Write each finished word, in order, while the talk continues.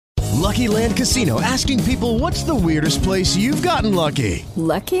Lucky Land Casino, asking people, what's the weirdest place you've gotten lucky?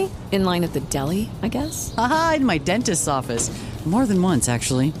 Lucky? In line at the deli, I guess? Aha, in my dentist's office. More than once,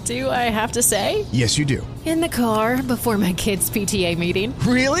 actually. Do I have to say? Yes, you do. In the car before my kids' PTA meeting.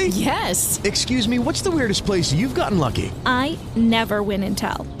 Really? Yes. Excuse me, what's the weirdest place you've gotten lucky? I never win and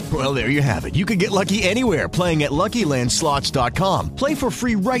tell. Well, there you have it. You can get lucky anywhere, playing at LuckyLandSlots.com. Play for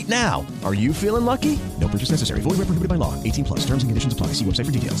free right now. Are you feeling lucky? No purchase necessary. Void where prohibited by law. 18 plus. Terms and conditions apply. See website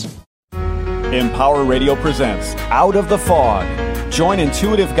for details. Empower Radio presents Out of the Fog. Join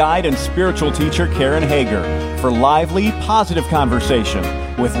intuitive guide and spiritual teacher Karen Hager for lively, positive conversation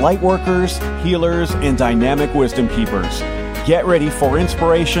with lightworkers, healers, and dynamic wisdom keepers. Get ready for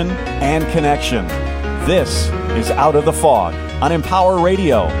inspiration and connection. This is Out of the Fog on Empower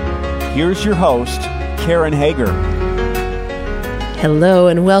Radio. Here's your host, Karen Hager. Hello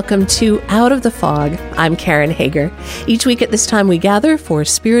and welcome to Out of the Fog. I'm Karen Hager. Each week at this time we gather for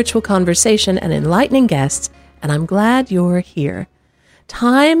spiritual conversation and enlightening guests, and I'm glad you're here.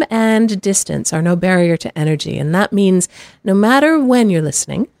 Time and distance are no barrier to energy, and that means no matter when you're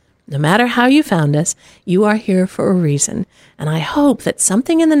listening, no matter how you found us, you are here for a reason. And I hope that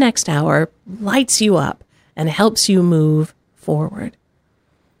something in the next hour lights you up and helps you move forward.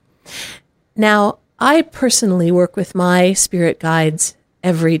 Now, I personally work with my spirit guides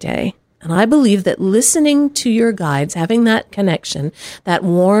every day, and I believe that listening to your guides, having that connection, that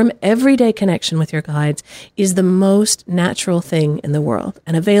warm, everyday connection with your guides, is the most natural thing in the world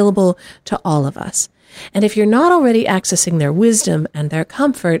and available to all of us. And if you're not already accessing their wisdom and their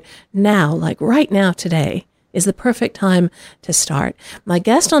comfort, now, like right now today, is the perfect time to start. My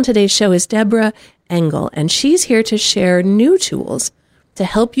guest on today's show is Debra Engle, and she's here to share new tools to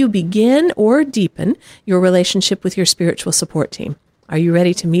help you begin or deepen your relationship with your spiritual support team. Are you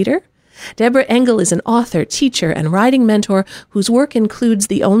ready to meet her? Debra Engle is an author, teacher, and writing mentor whose work includes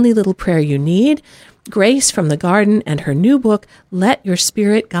The Only Little Prayer You Need, Grace from the Garden, and her new book, Let Your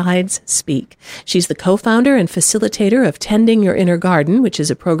Spirit Guides Speak. She's the co-founder and facilitator of Tending Your Inner Garden, which is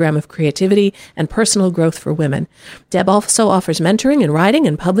a program of creativity and personal growth for women. Deb also offers mentoring in writing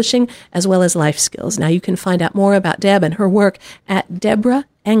and publishing, as well as life skills. Now you can find out more about Deb and her work at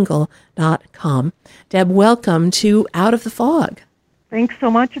debraengle.com. Deb, welcome to Out of the Fog. Thanks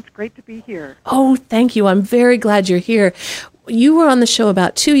so much. It's great to be here. Oh, thank you. I'm very glad you're here. You were on the show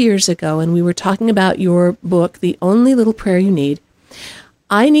about 2 years ago, and we were talking about your book, The Only Little Prayer You Need.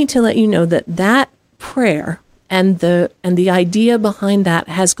 I need to let you know that that prayer and the idea behind that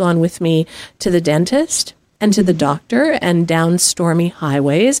has gone with me to the dentist and to the doctor and down stormy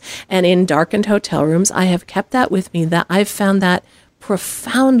highways and in darkened hotel rooms. I have kept that with me. That I've found that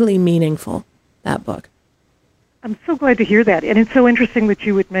profoundly meaningful, that book. I'm so glad to hear that. And it's so interesting that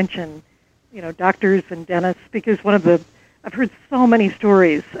you would mention, doctors and dentists, because I've heard so many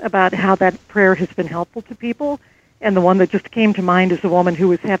stories about how that prayer has been helpful to people. And the one that just came to mind is a woman who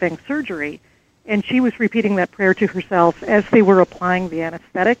was having surgery, and she was repeating that prayer to herself as they were applying the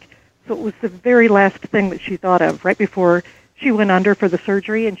anesthetic. So it was the very last thing that she thought of right before she went under for the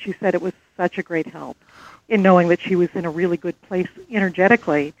surgery, and she said it was such a great help in knowing that she was in a really good place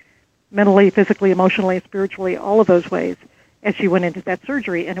energetically, mentally, physically, emotionally, spiritually, all of those ways as she went into that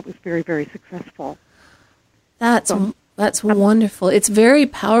surgery, and it was very, very successful. That's wonderful. It's very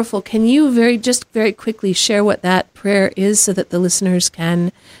powerful. Can you very quickly share what that prayer is so that the listeners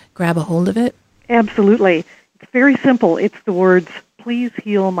can grab a hold of it? Absolutely. It's very simple. It's the words, "Please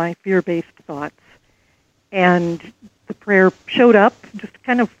heal my fear-based thoughts." And the prayer showed up, just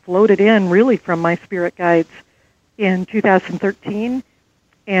kind of floated in really from my spirit guides in 2013,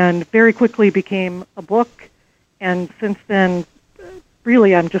 and very quickly became a book. And since then,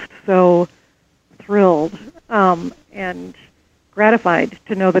 really, I'm just so thrilled and gratified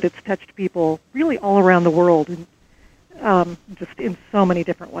to know that it's touched people really all around the world, and just in so many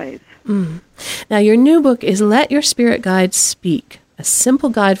different ways. Now, your new book is Let Your Spirit Guides Speak, a simple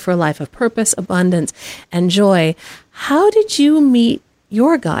guide for a life of purpose, abundance, and joy. How did you meet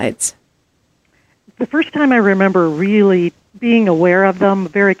your guides? The first time I remember really being aware of them,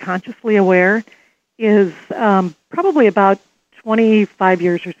 very consciously aware, is probably about 25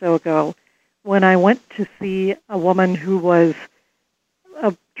 years or so ago, when I went to see a woman who was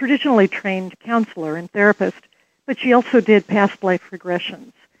a traditionally trained counselor and therapist, but she also did past life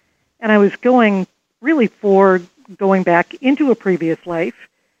regressions. And I was going really for going back into a previous life,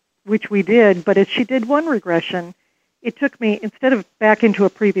 which we did, but as she did one regression, it took me, instead of back into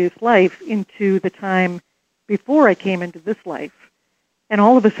a previous life, into the time before I came into this life. And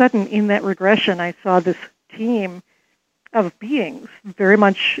all of a sudden, in that regression, I saw this team of beings, very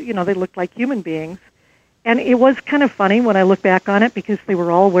much, they looked like human beings, And it was kind of funny when I look back on it because they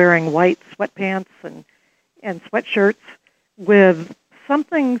were all wearing white sweatpants and sweatshirts with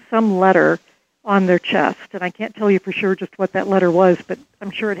some letter on their chest. And I can't tell you for sure just what that letter was, but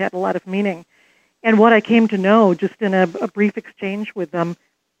I'm sure it had a lot of meaning. And what I came to know just in a brief exchange with them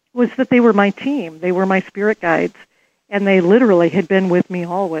was that they were my team. They were my spirit guides, and they literally had been with me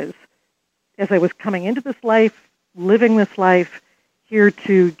always as I was coming into this life, living this life, here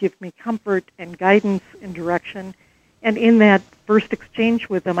to give me comfort and guidance and direction. And in that first exchange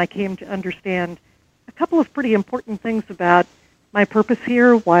with them, I came to understand a couple of pretty important things about my purpose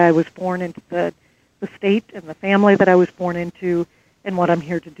here, why I was born into the state and the family that I was born into, and what I'm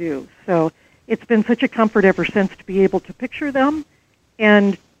here to do. So it's been such a comfort ever since to be able to picture them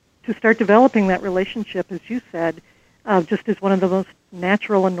and to start developing that relationship, as you said, just as one of the most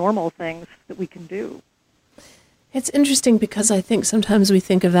natural and normal things that we can do. It's interesting because I think sometimes we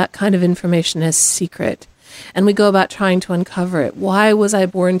think of that kind of information as secret, and we go about trying to uncover it. Why was I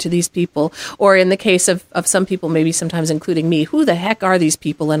born to these people? Or in the case of some people, maybe sometimes including me, who the heck are these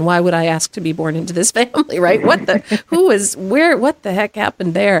people, and why would I ask to be born into this family, right? What the heck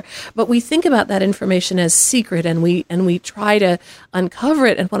happened there? But we think about that information as secret, and we try to uncover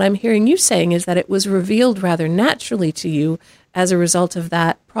it. And what I'm hearing you saying is that it was revealed rather naturally to you as a result of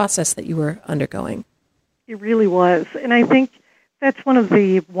that process that you were undergoing. It really was. And I think that's one of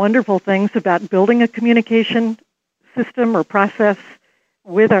the wonderful things about building a communication system or process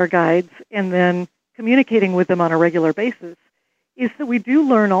with our guides and then communicating with them on a regular basis, is that we do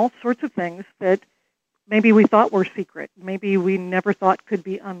learn all sorts of things that maybe we thought were secret, maybe we never thought could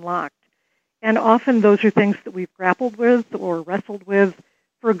be unlocked. And often those are things that we've grappled with or wrestled with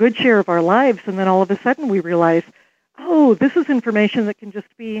for a good share of our lives, and then all of a sudden we realize, oh, this is information that can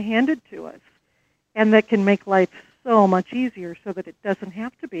just be handed to us, and that can make life so much easier so that it doesn't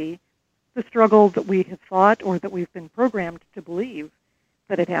have to be the struggle that we have thought or that we've been programmed to believe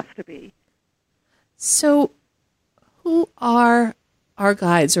that it has to be. So who are our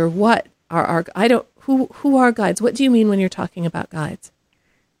guides, or what are our, who are guides? What do you mean when you're talking about guides?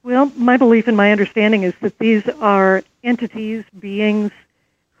 Well, my belief and my understanding is that these are entities, beings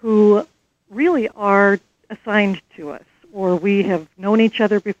who really are assigned to us, or we have known each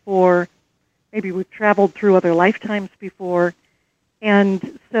other before. Maybe we've traveled through other lifetimes before,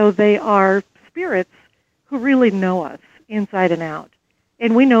 and so they are spirits who really know us inside and out.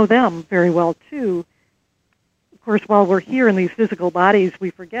 And we know them very well, too. Of course, while we're here in these physical bodies, we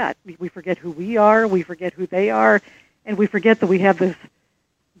forget. We forget who we are, we forget who they are, and we forget that we have this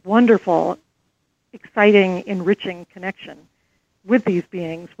wonderful, exciting, enriching connection with these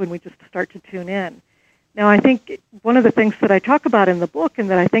beings when we just start to tune in. Now, I think one of the things that I talk about in the book and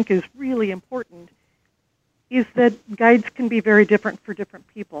that I think is really important is that guides can be very different for different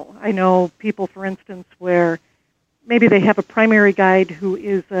people. I know people, for instance, where maybe they have a primary guide who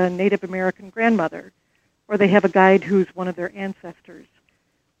is a Native American grandmother, or they have a guide who's one of their ancestors,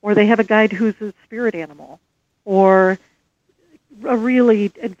 or they have a guide who's a spirit animal, or a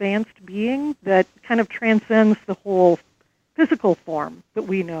really advanced being that kind of transcends the whole physical form that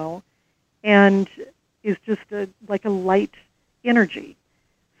we know and is just like a light energy.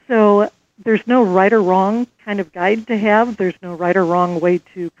 So there's no right or wrong kind of guide to have. There's no right or wrong way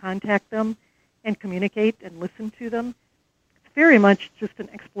to contact them and communicate and listen to them. It's very much just an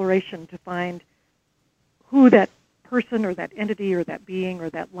exploration to find who that person or that entity or that being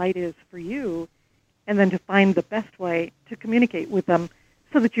or that light is for you, and then to find the best way to communicate with them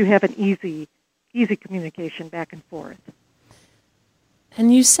so that you have an easy communication back and forth.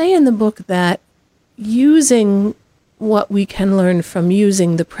 And you say in the book that using what we can learn from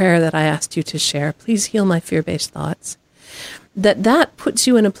using the prayer that I asked you to share, please heal my fear-based thoughts, that puts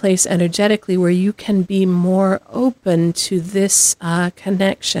you in a place energetically where you can be more open to this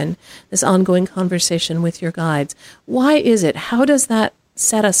connection, this ongoing conversation with your guides. Why is it? How does that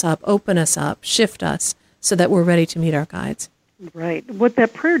set us up, open us up, shift us so that we're ready to meet our guides? Right. What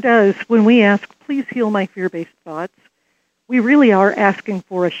that prayer does when we ask, please heal my fear-based thoughts, we really are asking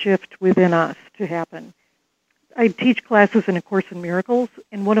for a shift within us to happen. I teach classes in A Course in Miracles,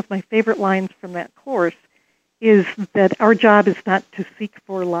 and one of my favorite lines from that course is that our job is not to seek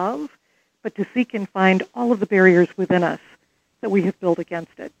for love, but to seek and find all of the barriers within us that we have built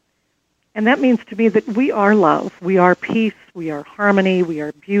against it. And that means to me that we are love, we are peace, we are harmony, we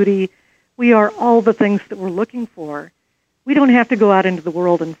are beauty, we are all the things that we're looking for. We don't have to go out into the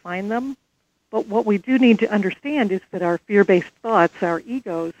world and find them, but what we do need to understand is that our fear-based thoughts, our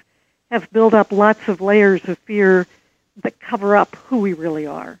egos, have built up lots of layers of fear that cover up who we really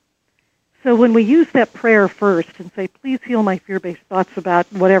are. So when we use that prayer first and say, please heal my fear-based thoughts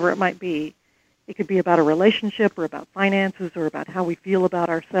about whatever it might be, It could be about a relationship or about finances or about how we feel about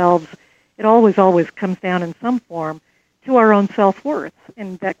ourselves. It always comes down in some form to our own self-worth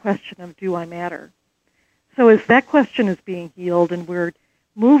and that question of, do I matter? So as that question is being healed and we're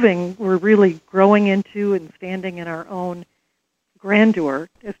really growing into and standing in our own grandeur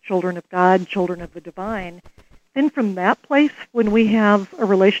as children of God, children of the divine, then from that place, when we have a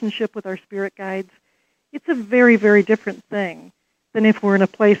relationship with our spirit guides, it's a very, very different thing than if we're in a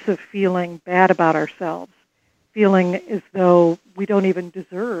place of feeling bad about ourselves, feeling as though we don't even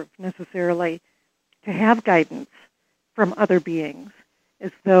deserve necessarily to have guidance from other beings,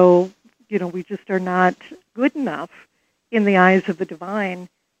 as though, we just are not good enough in the eyes of the divine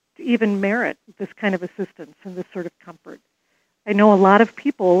to even merit this kind of assistance and this sort of comfort. I know a lot of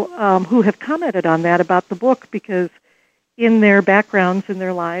people who have commented on that about the book because in their backgrounds, in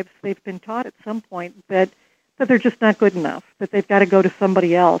their lives, they've been taught at some point that they're just not good enough, that they've got to go to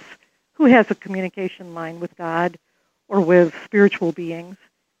somebody else who has a communication line with God or with spiritual beings,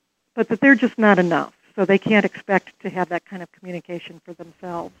 but that they're just not enough, so they can't expect to have that kind of communication for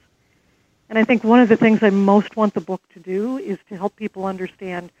themselves. And I think one of the things I most want the book to do is to help people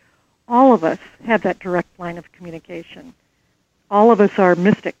understand all of us have that direct line of communication. All of us are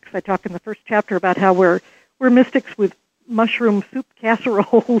mystics. I talk in the first chapter about how we're mystics with mushroom soup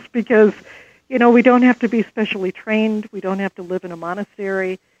casseroles because, we don't have to be specially trained. We don't have to live in a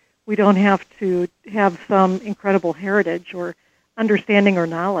monastery. We don't have to have some incredible heritage or understanding or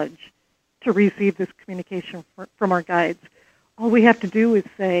knowledge to receive this communication from our guides. All we have to do is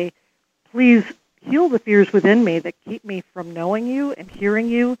say, please heal the fears within me that keep me from knowing you and hearing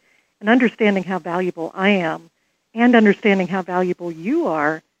you and understanding how valuable I am and understanding how valuable you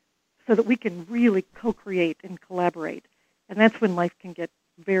are so that we can really co-create and collaborate. And that's when life can get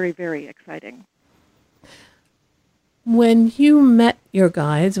very, very exciting. When you met your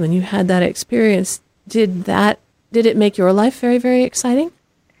guides, when you had that experience, did it make your life very, very exciting?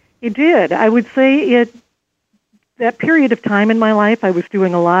 It did. I would say that period of time in my life, I was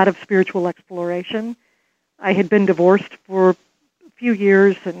doing a lot of spiritual exploration. I had been divorced for a few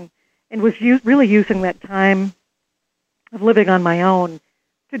years and was really using that time of living on my own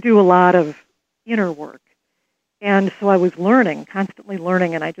to do a lot of inner work. And so I was constantly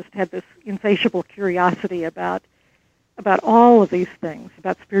learning, and I just had this insatiable curiosity about all of these things,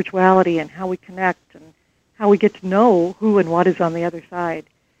 about spirituality and how we connect and how we get to know who and what is on the other side.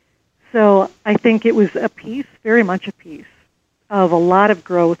 So I think it was very much a piece of a lot of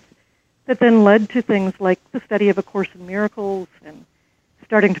growth that then led to things like the study of A Course in Miracles and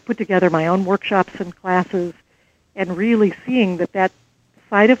starting to put together my own workshops and classes and really seeing that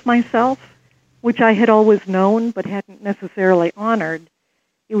side of myself, which I had always known but hadn't necessarily honored,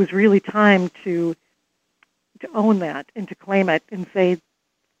 it was really time to own that and to claim it and say,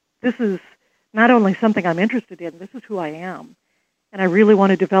 this is not only something I'm interested in, this is who I am. And I really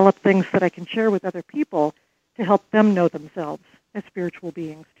want to develop things that I can share with other people to help them know themselves as spiritual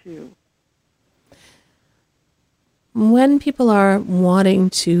beings too. When people are wanting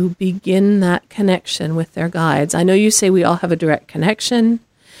to begin that connection with their guides, I know you say we all have a direct connection.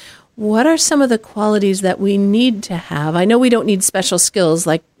 What are some of the qualities that we need to have? I know we don't need special skills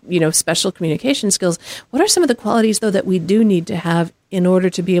like, special communication skills. What are some of the qualities, though, that we do need to have in order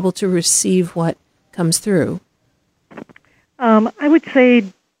to be able to receive what comes through? I would say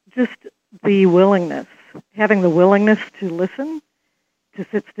just the willingness, having the willingness to listen, to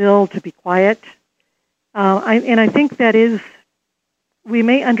sit still, to be quiet. I think we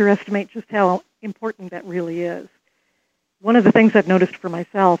may underestimate just how important that really is. One of the things I've noticed for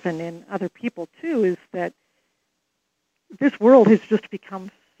myself and in other people, too, is that this world has just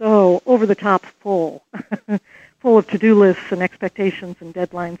become so over-the-top full, full of to-do lists and expectations and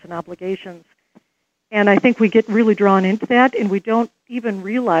deadlines and obligations. And I think we get really drawn into that, and we don't even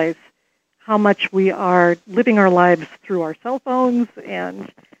realize how much we are living our lives through our cell phones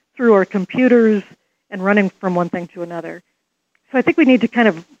and through our computers and running from one thing to another. So I think we need to kind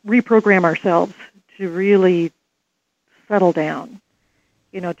of reprogram ourselves to really settle down,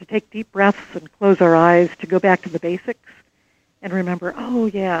 to take deep breaths and close our eyes, to go back to the basics and remember, oh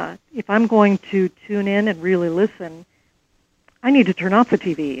yeah, if I'm going to tune in and really listen, I need to turn off the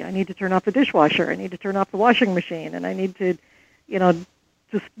TV. I need to turn off the dishwasher. I need to turn off the washing machine. And I need to,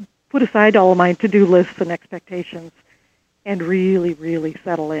 just put aside all of my to-do lists and expectations and really, really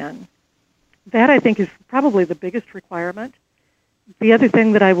settle in. That, I think, is probably the biggest requirement. The other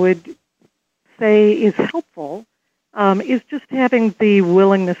thing that I would say is helpful is just having the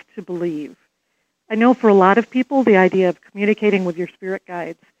willingness to believe. I know for a lot of people, the idea of communicating with your spirit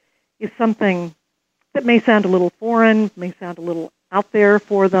guides is something that may sound a little foreign, may sound a little out there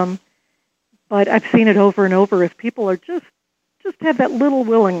for them, But I've seen it over and over. If people are just have that little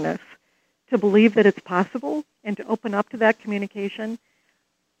willingness to believe that it's possible and to open up to that communication,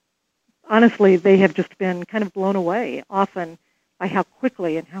 honestly, they have just been kind of blown away often by how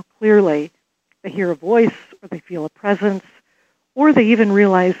quickly and how clearly they hear a voice or they feel a presence, or they even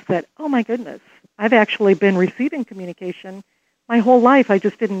realize that, oh my goodness, I've actually been receiving communication my whole life. I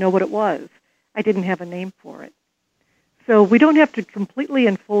just didn't know what it was. I didn't have a name for it. So we don't have to completely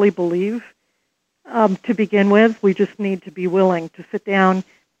and fully believe to begin with. We just need to be willing to sit down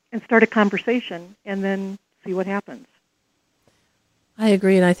and start a conversation and then see what happens. I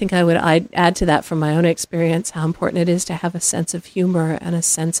agree, and I think I'd add to that from my own experience how important it is to have a sense of humor and a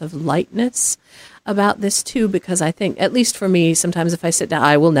sense of lightness about this too, because I think, at least for me, sometimes if I sit down,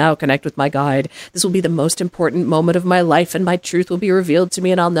 I will now connect with my guide. This will be the most important moment of my life, and my truth will be revealed to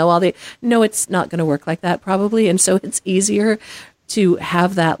me, and I'll know all the... No, it's not going to work like that, probably, and so it's easier to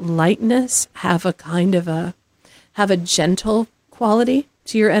have that lightness, have a kind of have a gentle quality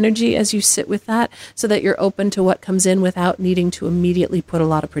to your energy as you sit with that, so that you're open to what comes in without needing to immediately put a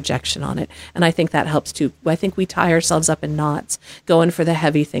lot of projection on it. And I think that helps too. I think we tie ourselves up in knots going for the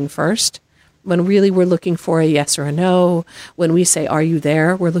heavy thing first, when really we're looking for a yes or a no. When we say, are you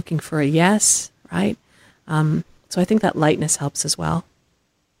there? We're looking for a yes, right? So I think that lightness helps as well.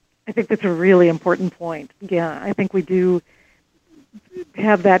 I think that's a really important point. Yeah, I think we do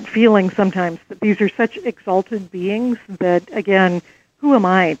have that feeling sometimes that these are such exalted beings that, again, who am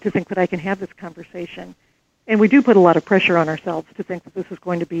I to think that I can have this conversation? And we do put a lot of pressure on ourselves to think that this is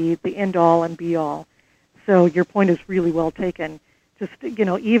going to be the end-all and be-all. So your point is really well taken. Just,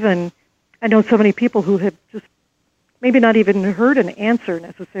 even, I know so many people who have just maybe not even heard an answer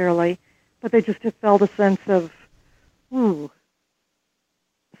necessarily, but they just have felt a sense of,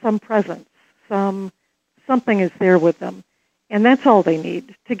 some presence, something is there with them. And that's all they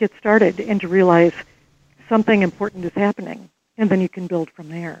need to get started and to realize something important is happening. And then you can build from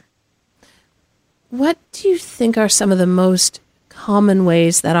there. What do you think are some of the most common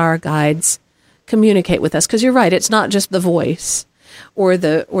ways that our guides communicate with us? Because you're right, it's not just the voice or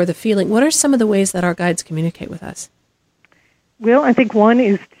the feeling. What are some of the ways that our guides communicate with us? Well, I think one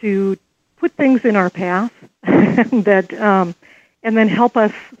is to put things in our path that, and then help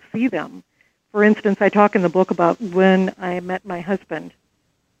us see them. For instance, I talk in the book about when I met my husband.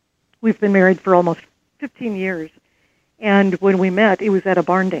 We've been married for almost 15 years. And when we met, it was at a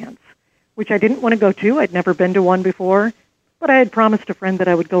barn dance, which I didn't want to go to. I'd never been to one before, but I had promised a friend that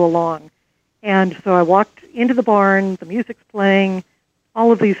I would go along. And so I walked into the barn, the music's playing,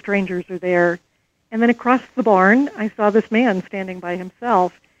 all of these strangers are there. And then across the barn, I saw this man standing by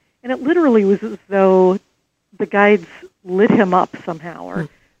himself, and it literally was as though the guides lit him up somehow or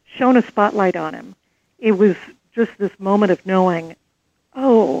shone a spotlight on him. It was just this moment of knowing,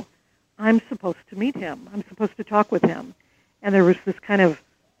 oh, I'm supposed to meet him. I'm supposed to talk with him. And there was this kind of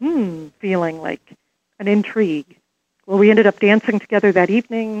feeling, like an intrigue. Well, we ended up dancing together that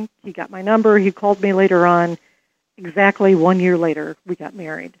evening. He got my number. He called me later on. Exactly 1 year later, we got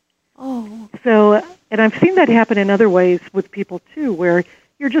married. Oh. So, and I've seen that happen in other ways with people, too, where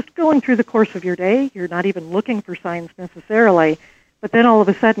you're just going through the course of your day. You're not even looking for signs necessarily. But then all of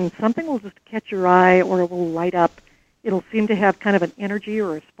a sudden, something will just catch your eye or it will light up. It'll seem to have kind of an energy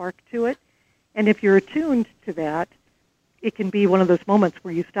or a spark to it. And if you're attuned to that, it can be one of those moments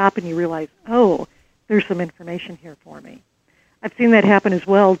where you stop and you realize, oh, there's some information here for me. I've seen that happen as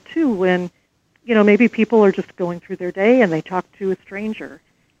well, too, when, maybe people are just going through their day and they talk to a stranger.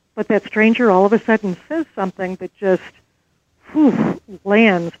 But that stranger all of a sudden says something that just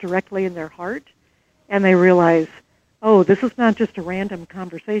lands directly in their heart. And they realize, oh, this is not just a random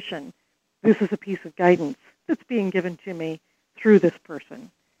conversation. This is a piece of guidance that's being given to me through this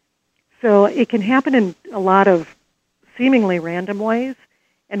person. So it can happen in a lot of seemingly random ways,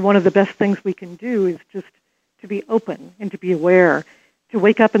 and one of the best things we can do is just to be open and to be aware, to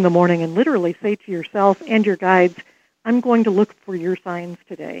wake up in the morning and literally say to yourself and your guides, I'm going to look for your signs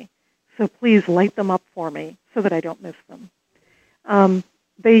today, so please light them up for me so that I don't miss them.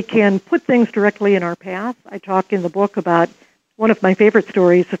 They can put things directly in our path. I talk in the book about one of my favorite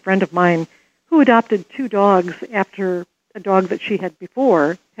stories, a friend of mine who adopted 2 dogs after a dog that she had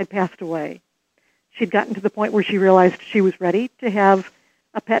before had passed away. She'd gotten to the point where she realized she was ready to have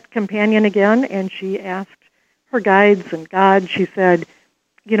a pet companion again, and she asked her guides and God, she said,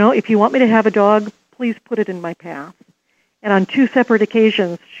 if you want me to have a dog, please put it in my path. And on 2 separate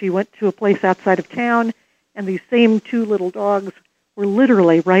occasions, she went to a place outside of town, and these same 2 little dogs were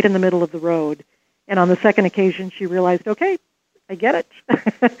literally right in the middle of the road. And on the second occasion, she realized, okay, I get it.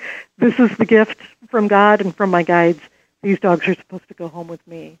 This is the gift from God and from my guides. These dogs are supposed to go home with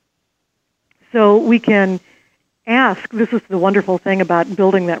me. So we can ask, this is the wonderful thing about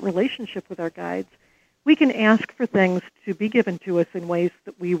building that relationship with our guides, we can ask for things to be given to us in ways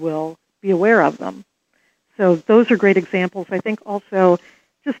that we will be aware of them. So those are great examples. I think also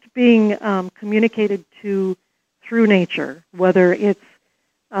just being communicated to through nature, whether it's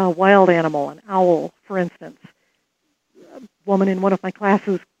a wild animal, an owl, for instance. A woman in one of my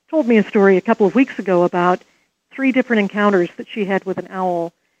classes told me a story a couple of weeks ago about 3 different encounters that she had with an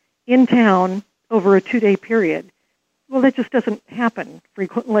owl in town over a 2-day period. Well, that just doesn't happen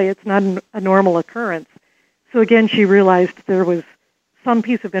frequently. It's not a normal occurrence. So again, she realized there was some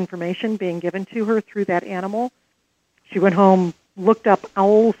piece of information being given to her through that animal. She went home, looked up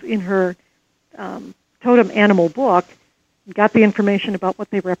owls in her totem animal book, got the information about what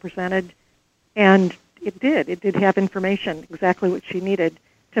they represented, and it did have information, exactly what she needed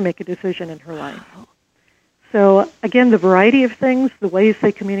to make a decision in her life. So again, the variety of things, the ways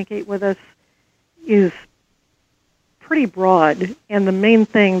they communicate with us is pretty broad, and the main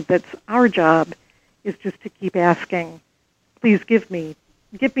thing that's our job is just to keep asking, please give me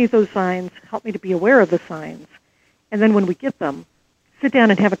those signs, help me to be aware of the signs, and then when we get them, sit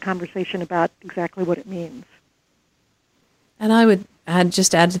down and have a conversation about exactly what it means. And I would add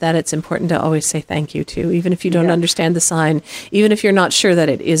to that, it's important to always say thank you too, even if you don't understand the sign, even if you're not sure that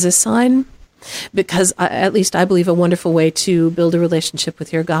it is a sign. Because at least I believe a wonderful way to build a relationship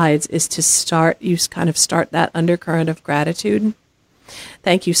with your guides is to start that undercurrent of gratitude.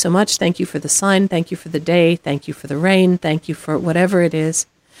 Thank you so much. Thank you for the sign. Thank you for the day. Thank you for the rain. Thank you for whatever it is.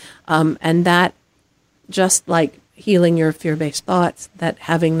 And that, just like healing your fear-based thoughts, that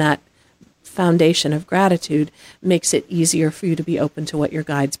having that foundation of gratitude makes it easier for you to be open to what your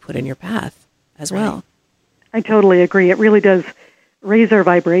guides put in your path as well. I totally agree. It really does raise our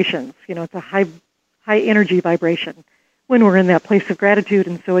vibrations. It's a high energy vibration when we're in that place of gratitude,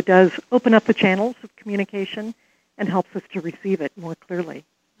 and so it does open up the channels of communication and helps us to receive it more clearly.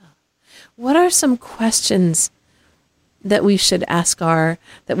 What are some questions that we should ask our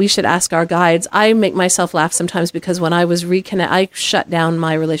guides? I make myself laugh sometimes because when I was I shut down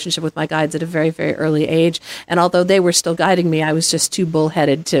my relationship with my guides at a very, very early age, and although they were still guiding me, I was just too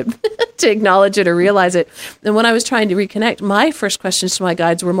bullheaded to to acknowledge it or realize it. And when I was trying to reconnect, my first questions to my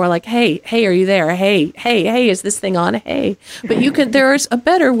guides were more like, "Hey, are you there? Hey, is this thing on? Hey." But there's a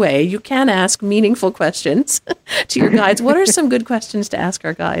better way. You can ask meaningful questions to your guides. What are some good questions to ask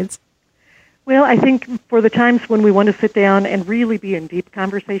our guides? Well, I think for the times when we want to sit down and really be in deep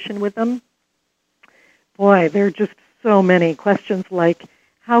conversation with them, boy, there are just so many questions like,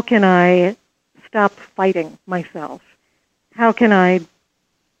 how can I stop fighting myself? How can I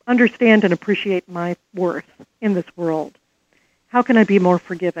understand and appreciate my worth in this world? How can I be more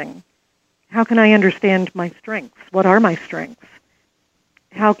forgiving? How can I understand my strengths? What are my strengths?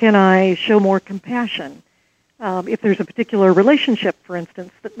 How can I show more compassion? If there's a particular relationship, for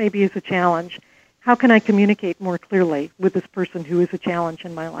instance, that maybe is a challenge, how can I communicate more clearly with this person who is a challenge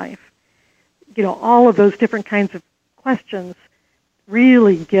in my life? All of those different kinds of questions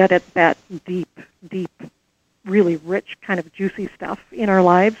really get at that deep, really rich kind of juicy stuff in our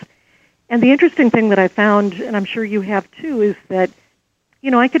lives. And the interesting thing that I found, and I'm sure you have too, is that,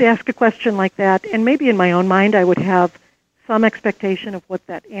 I could ask a question like that, and maybe in my own mind I would have some expectation of what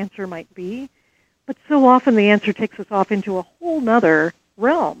that answer might be. But so often the answer takes us off into a whole nother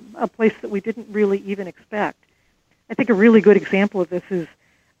realm, a place that we didn't really even expect. I think a really good example of this is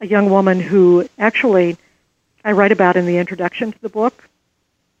a young woman who actually I write about in the introduction to the book.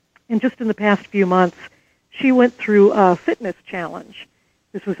 And just in the past few months, she went through a fitness challenge.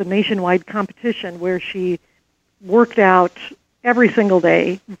 This was a nationwide competition where she worked out every single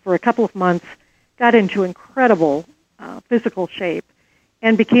day for a couple of months, got into incredible physical shape,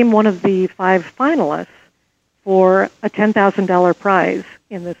 and became one of the 5 finalists for a $10,000 prize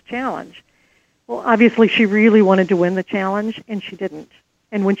in this challenge. Well, obviously she really wanted to win the challenge, and she didn't.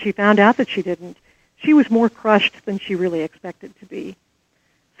 And when she found out that she didn't, she was more crushed than she really expected to be.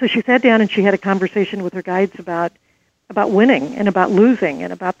 So she sat down and she had a conversation with her guides about winning and about losing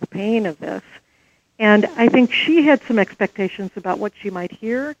and about the pain of this. And I think she had some expectations about what she might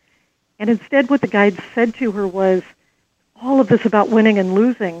hear, and instead what the guides said to her was, all of this about winning and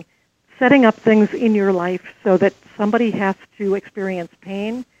losing, setting up things in your life so that somebody has to experience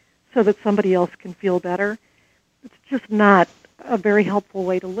pain so that somebody else can feel better, it's just not a very helpful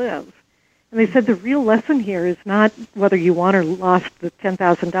way to live. And they said the real lesson here is not whether you won or lost the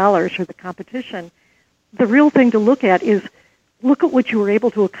 $10,000 or the competition. The real thing to look at is look at what you were able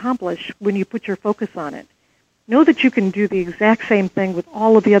to accomplish when you put your focus on it. Know that you can do the exact same thing with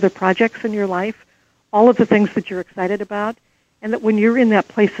all of the other projects in your life, all of the things that you're excited about, and that when you're in that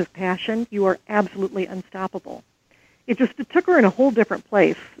place of passion, you are absolutely unstoppable. It took her in a whole different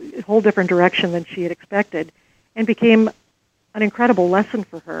place, a whole different direction than she had expected, and became an incredible lesson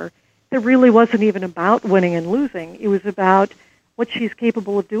for her. It really wasn't even about winning and losing. It was about what she's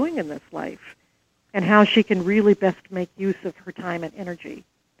capable of doing in this life and how she can really best make use of her time and energy.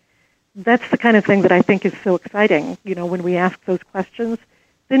 That's the kind of thing that I think is so exciting, when we ask those questions,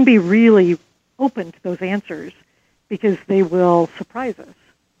 then be really open to those answers because they will surprise us.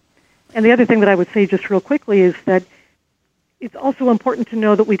 And the other thing that I would say just real quickly is that it's also important to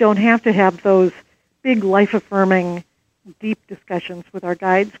know that we don't have to have those big life-affirming, deep discussions with our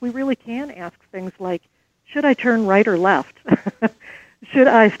guides. We really can ask things like, should I turn right or left? Should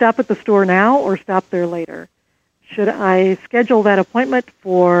I stop at the store now or stop there later? Should I schedule that appointment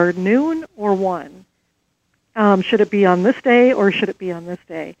for noon or 1? Should it be on this day or should it be on this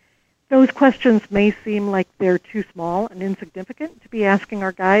day? Those questions may seem like they're too small and insignificant to be asking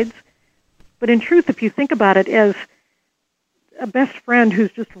our guides, but in truth, if you think about it as a best friend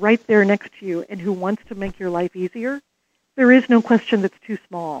who's just right there next to you and who wants to make your life easier, there is no question that's too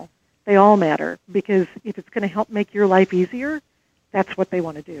small. They all matter, because if it's going to help make your life easier, that's what they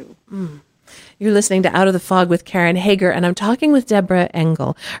want to do. You're listening to Out of the Fog with Karen Hager, and I'm talking with Debra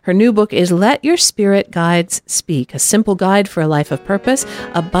Engle. Her new book is Let Your Spirit Guides Speak, a simple guide for a life of purpose,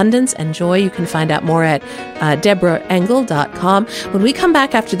 abundance, and joy. You can find out more at debraengle.com. When we come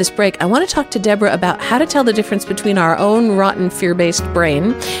back after this break, I want to talk to Debra about how to tell the difference between our own rotten, fear-based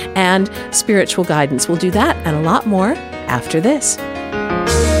brain and spiritual guidance. We'll do that and a lot more after this.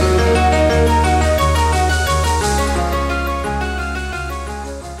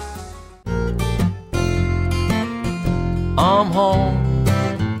 I'm home,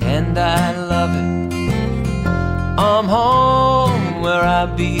 and I love it. I'm home where I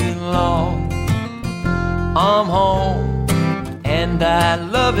belong. I'm home, and I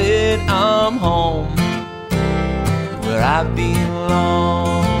love it. I'm home where I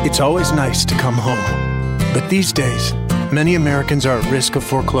belong. It's always nice to come home. But these days, many Americans are at risk of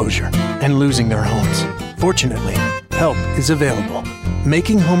foreclosure and losing their homes. Fortunately, help is available.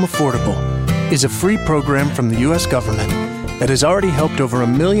 Making Home Affordable is a free program from the U.S. government that has already helped over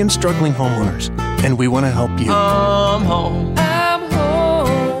 1 million struggling homeowners, and we want to help you. I'm home,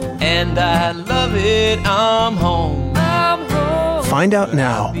 and I love it. I'm home. Find out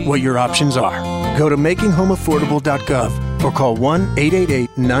now what your options are. Go to makinghomeaffordable.gov or call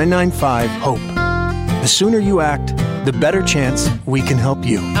 1-888-995-HOPE. The sooner you act, the better chance we can help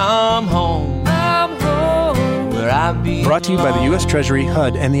you. I'm home, where I belong. Brought to you by the U.S. Treasury,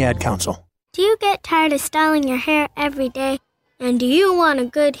 HUD, and the Ad Council. Do you get tired of styling your hair every day? And do you want a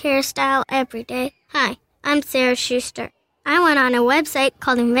good hairstyle every day? Hi, I'm Sarah Schuster. I went on a website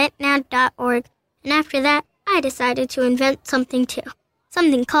called inventnow.org, and after that, I decided to invent something too.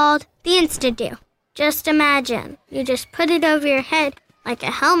 Something called the Insta-Do. Just imagine, you just put it over your head like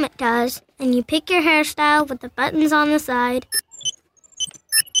a helmet does, and you pick your hairstyle with the buttons on the side.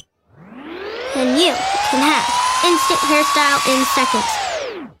 Then you can have instant hairstyle in seconds.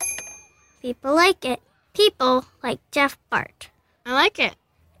 People like it. People like Jeff Bart. I like it.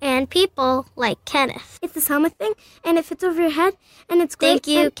 And people like Kenneth. It's this helmet thing, and it fits over your head, and it's great. Thank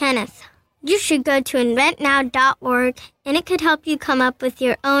you, Kenneth. You should go to inventnow.org, and it could help you come up with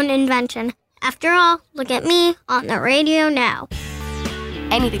your own invention. After all, look at me on the radio now.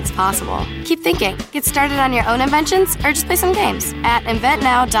 Anything's possible. Keep thinking. Get started on your own inventions, or just play some games at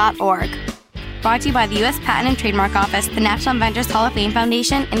inventnow.org. Brought to you by the U.S. Patent and Trademark Office, the National Inventors Hall of Fame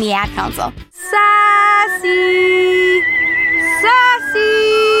Foundation, and the Ad Council. Sassy!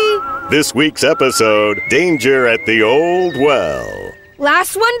 Sassy! This week's episode, Danger at the Old Well.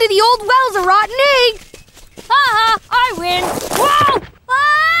 Last one to the old well's a rotten egg! Ha! I win! Whoa!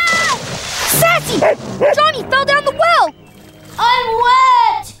 Ah! Sassy! Johnny fell down the well! I'm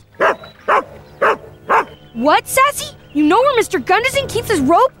wet! What, Sassy? You know where Mr. Gunderson keeps his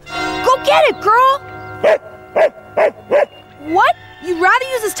rope? Go get it, girl! What? You'd rather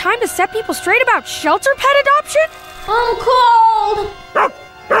use this time to set people straight about shelter pet adoption? I'm cold!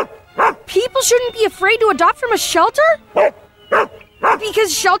 People shouldn't be afraid to adopt from a shelter?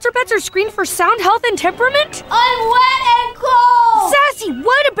 Because shelter pets are screened for sound health and temperament? I'm wet and cold! Sassy,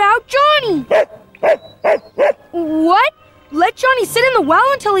 what about Johnny? What? Let Johnny sit in the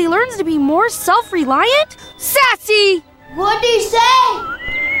well until he learns to be more self-reliant? Sassy! What'd he say?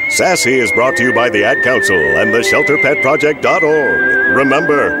 Sassy is brought to you by the Ad Council and the ShelterPetProject.org.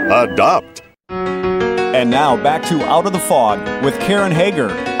 Remember, adopt. And now back to Out of the Fog with Karen Hager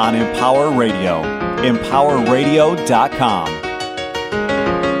on Empower Radio. EmpowerRadio.com.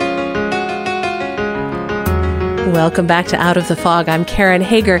 Welcome back to Out of the Fog. I'm Karen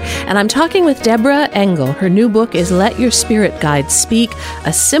Hager, and I'm talking with Debra Engle. Her new book is Let Your Spirit Guide Speak,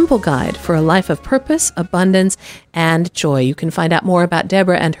 a simple guide for a life of purpose, abundance, and joy. You can find out more about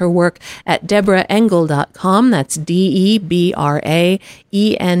Debra and her work at debraengle.com. That's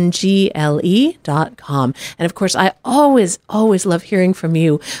DebraEngle.com. And of course, I always love hearing from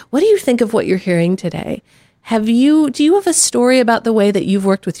you. What do you think of what you're hearing today? Do you have a story about the way that you've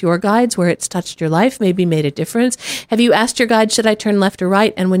worked with your guides where it's touched your life, maybe made a difference? Have you asked your guide, should I turn left or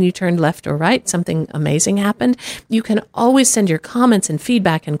right? And when you turned left or right, something amazing happened? You can always send your comments and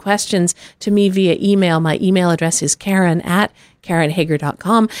feedback and questions to me via email. My email address is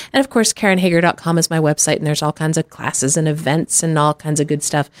karen@karenhager.com. And of course, karenhager.com is my website, and there's all kinds of classes and events and all kinds of good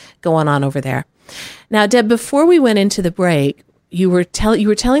stuff going on over there. Now, Deb, before we went into the break, you were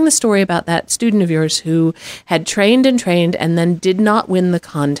telling the story about that student of yours who had trained and then did not win the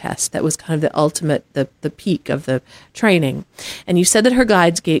contest. That was kind of the ultimate, the peak of the training. And you said that her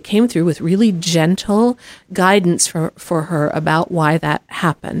guides came through with really gentle guidance for her about why that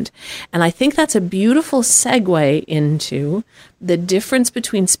happened. And I think that's a beautiful segue into the difference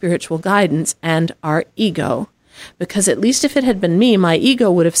between spiritual guidance and our ego. Because at least if it had been me, my ego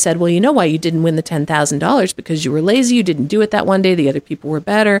would have said, well, you know why you didn't win the $10,000? Because you were lazy, you didn't do it that one day, the other people were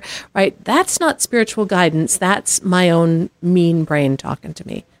better, right? That's not spiritual guidance. That's my own mean brain talking to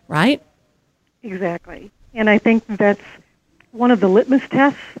me, right? Exactly. And I think that's one of the litmus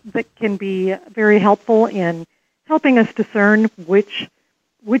tests that can be very helpful in helping us discern which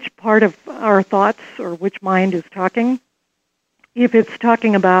part of our thoughts or which mind is talking. If it's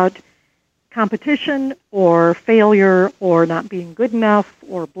talking about competition or failure or not being good enough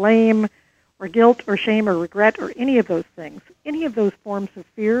or blame or guilt or shame or regret or any of those things, any of those forms of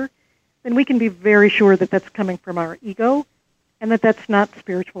fear, then we can be very sure that that's coming from our ego and that that's not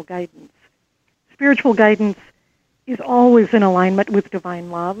spiritual guidance. Spiritual guidance is always in alignment with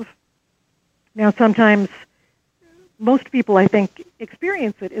divine love. Now, sometimes most people, I think,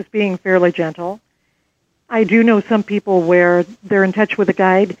 experience it as being fairly gentle. I do know some people where they're in touch with a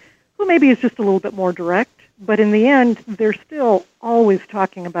guide who maybe is just a little bit more direct, but in the end, they're still always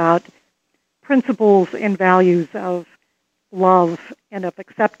talking about principles and values of love and of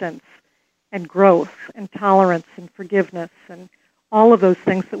acceptance and growth and tolerance and forgiveness and all of those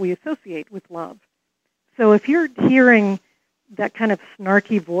things that we associate with love. So if you're hearing that kind of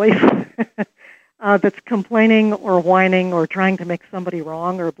snarky voice that's complaining or whining or trying to make somebody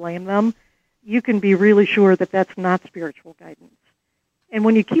wrong or blame them, you can be really sure that that's not spiritual guidance. And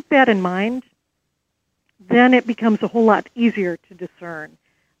when you keep that in mind, then it becomes a whole lot easier to discern.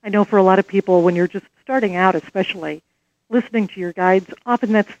 I know for a lot of people, when you're just starting out especially, listening to your guides,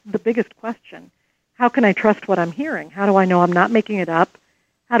 often that's the biggest question. How can I trust what I'm hearing? How do I know I'm not making it up?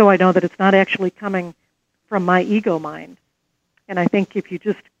 How do I know that it's not actually coming from my ego mind? And I think if you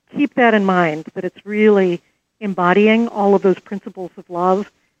just keep that in mind, that it's really embodying all of those principles of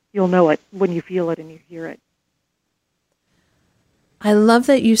love, you'll know it when you feel it and you hear it. I love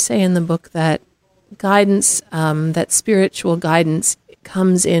that you say in the book that guidance, that spiritual guidance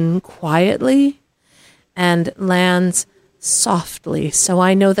comes in quietly and lands softly. So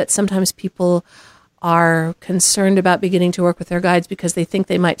I know that sometimes people are concerned about beginning to work with their guides because they think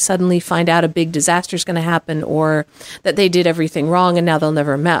they might suddenly find out a big disaster is going to happen, or that they did everything wrong and now they'll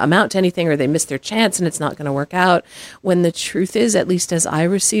never amount to anything, or they missed their chance and it's not going to work out. When the truth is, at least as I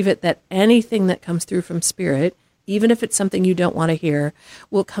receive it, that anything that comes through from spirit, even if it's something you don't want to hear,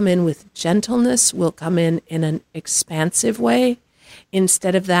 will come in with gentleness, will come in an expansive way,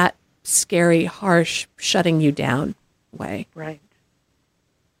 instead of that scary, harsh, shutting you down way. Right.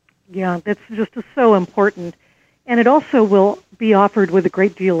 Yeah, that's just so important. And it also will be offered with a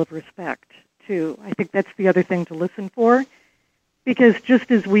great deal of respect, too. I think that's the other thing to listen for, because just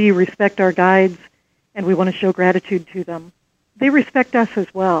as we respect our guides and we want to show gratitude to them, they respect us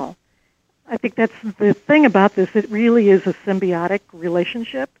as well. I think that's the thing about this. It really is a symbiotic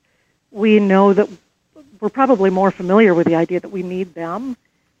relationship. We know that we're probably more familiar with the idea that we need them,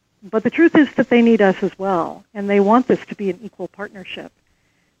 but the truth is that they need us as well, and they want this to be an equal partnership.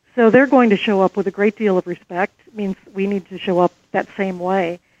 So they're going to show up with a great deal of respect. It means we need to show up that same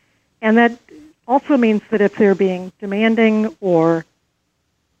way. And that also means that if they're being demanding or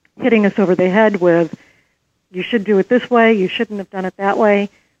hitting us over the head with, you should do it this way, you shouldn't have done it that way,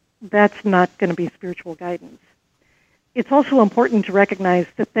 that's not going to be spiritual guidance. It's also important to recognize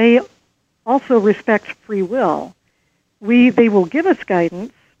that they also respect free will. They will give us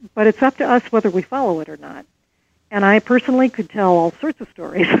guidance, but it's up to us whether we follow it or not. And I personally could tell all sorts of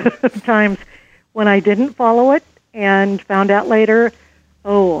stories of times when I didn't follow it and found out later,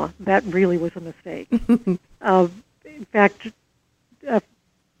 oh, that really was a mistake. In fact,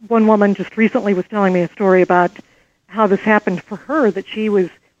 one woman just recently was telling me a story about how this happened for her, that she was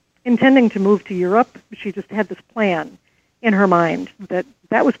intending to move to Europe. She just had this plan in her mind that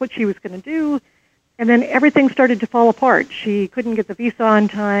that was what she was going to do, and then everything started to fall apart. She couldn't get the visa on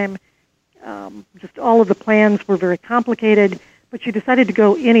time. Just all of the plans were very complicated, but she decided to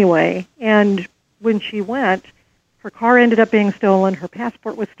go anyway. And when she went, her car ended up being stolen, her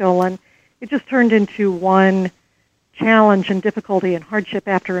passport was stolen. It just turned into one challenge and difficulty and hardship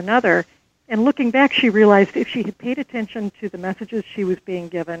after another. And looking back, she realized if she had paid attention to the messages she was being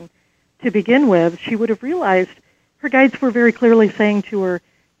given to begin with, she would have realized her guides were very clearly saying to her,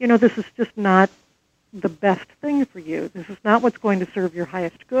 you know, this is just not the best thing for you. This is not what's going to serve your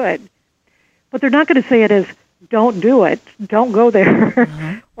highest good. But they're not going to say it as, don't do it, don't go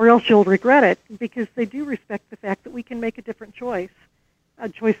there, or else you'll regret it, because they do respect the fact that we can make a different choice, a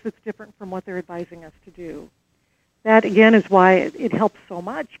choice that's different from what they're advising us to do. That, again, is why it helps so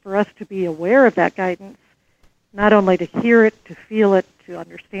much for us to be aware of that guidance, not only to hear it, to feel it, to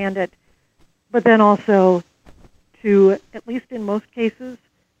understand it, but then also to, at least in most cases,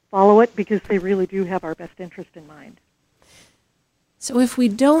 follow it, because they really do have our best interest in mind. So if we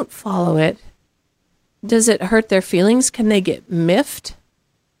don't follow it, does it hurt their feelings? Can they get miffed?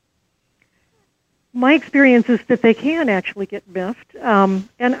 My experience is that they can actually get miffed, and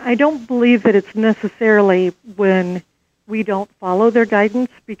I don't believe that it's necessarily when we don't follow their guidance,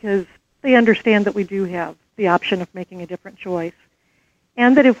 because they understand that we do have the option of making a different choice,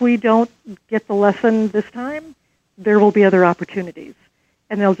 and that if we don't get the lesson this time, there will be other opportunities,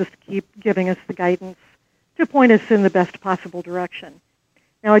 and they'll just keep giving us the guidance to point us in the best possible direction.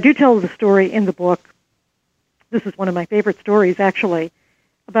 Now, I do tell the story in the book. This is one of my favorite stories, actually,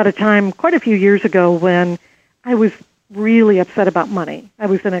 about a time quite a few years ago when I was really upset about money. I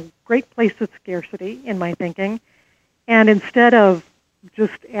was in a great place of scarcity in my thinking, and instead of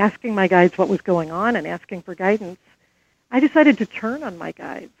just asking my guides what was going on and asking for guidance, I decided to turn on my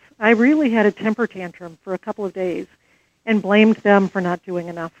guides. I really had a temper tantrum for a couple of days and blamed them for not doing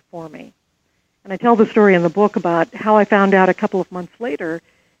enough for me. And I tell the story in the book about how I found out a couple of months later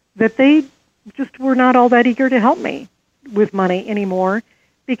that they just were not all that eager to help me with money anymore,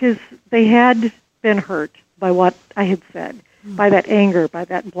 because they had been hurt by what I had said, by that anger, by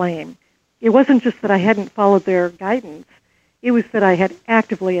that blame. It wasn't just that I hadn't followed their guidance. It was that I had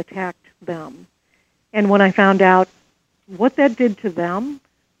actively attacked them. And when I found out what that did to them,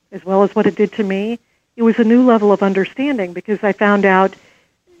 as well as what it did to me, it was a new level of understanding, because I found out,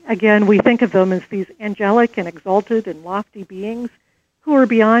 again, we think of them as these angelic and exalted and lofty beings who are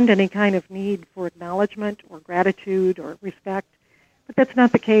beyond any kind of need for acknowledgement or gratitude or respect. But that's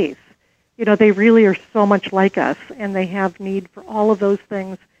not the case. You know, they really are so much like us, and they have need for all of those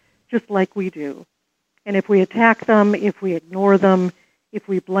things just like we do. And if we attack them, if we ignore them, if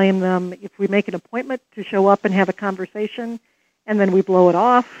we blame them, if we make an appointment to show up and have a conversation, and then we blow it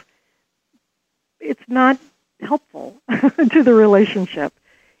off, it's not helpful to the relationship.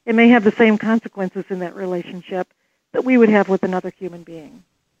 It may have the same consequences in that relationship that we would have with another human being.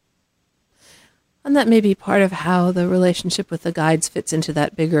 And that may be part of how the relationship with the guides fits into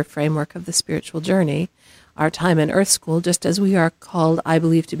that bigger framework of the spiritual journey. Our time in Earth School, just as we are called, I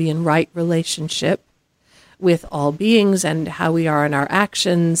believe, to be in right relationship with all beings and how we are in our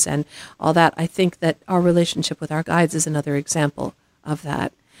actions and all that, I think that our relationship with our guides is another example of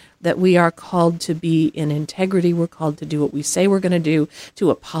that. That we are called to be in integrity. We're called to do what we say we're going to do, to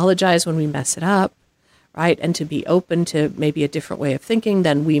apologize when we mess it up, right? And to be open to maybe a different way of thinking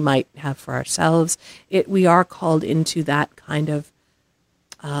than we might have for ourselves. We are called into that kind of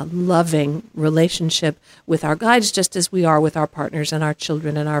loving relationship with our guides, just as we are with our partners and our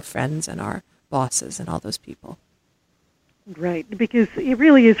children and our friends and our bosses and all those people. Right, because it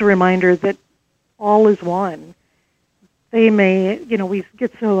really is a reminder that all is one. They may, we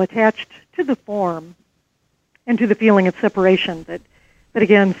get so attached to the form and to the feeling of separation that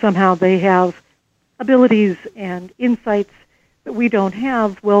again, somehow they have abilities and insights that we don't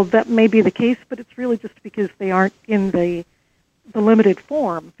have. Well, that may be the case, but it's really just because they aren't in the limited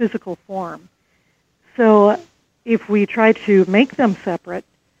form, physical form. So if we try to make them separate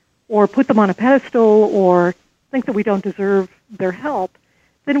or put them on a pedestal or think that we don't deserve their help,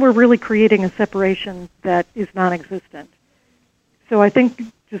 then we're really creating a separation that is non-existent. So I think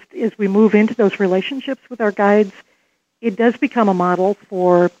just as we move into those relationships with our guides, it does become a model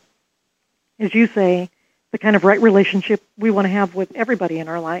for, as you say, the kind of right relationship we want to have with everybody in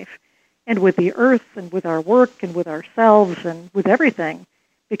our life, and with the earth, and with our work, and with ourselves, and with everything,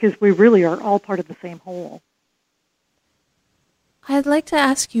 because we really are all part of the same whole. I'd like to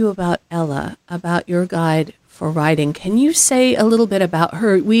ask you about Ella, about your guide for writing. Can you say a little bit about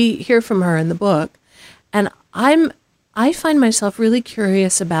her? We hear from her in the book, and I find myself really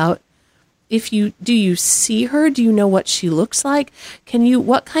curious about do you see her? Do you know what she looks like?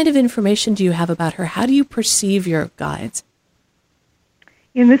 What kind of information do you have about her? How do you perceive your guides?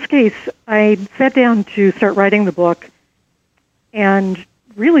 In this case, I sat down to start writing the book and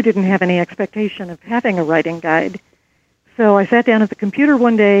really didn't have any expectation of having a writing guide. So I sat down at the computer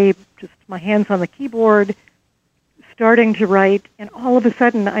one day, just my hands on the keyboard, starting to write, and all of a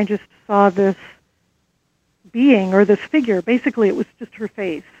sudden I just saw this being or this figure. Basically, it was just her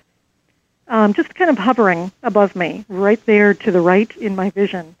face, just kind of hovering above me, right there to the right in my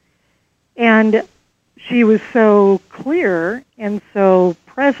vision. And she was so clear and so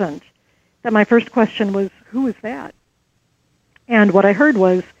present that my first question was, who is that? And what I heard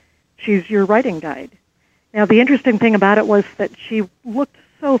was, she's your writing guide. Now, the interesting thing about it was that she looked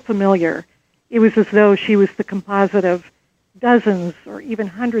so familiar. It was as though she was the composite of dozens or even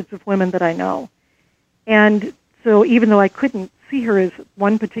hundreds of women that I know. And so even though I couldn't see her as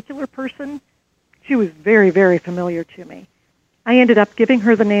one particular person, she was very, very familiar to me. I ended up giving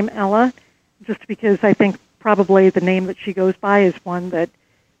her the name Ella just because I think probably the name that she goes by is one that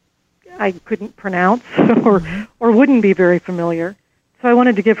I couldn't pronounce or wouldn't be very familiar. So I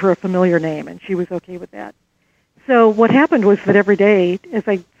wanted to give her a familiar name, and she was okay with that. So what happened was that every day, as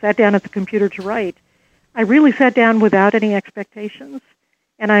I sat down at the computer to write, I really sat down without any expectations,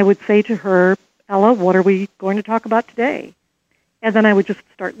 and I would say to her, Ella, what are we going to talk about today? And then I would just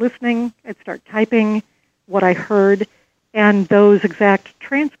start listening. I'd start typing what I heard, and those exact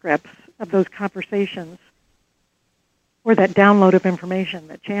transcripts of those conversations, or that download of information,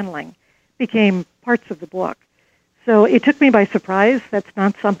 that channeling, became parts of the book. So it took me by surprise. That's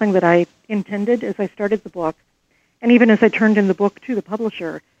not something that I intended as I started the book. And even as I turned in the book to the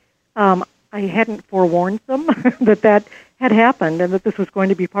publisher, I hadn't forewarned them that had happened and that this was going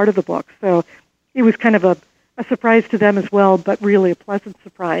to be part of the book. So it was kind of a surprise to them as well, but really a pleasant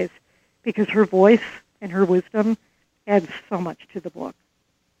surprise because her voice and her wisdom adds so much to the book.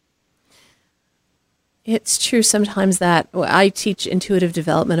 It's true sometimes that I teach intuitive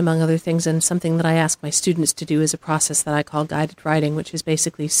development, among other things, and something that I ask my students to do is a process that I call guided writing, which is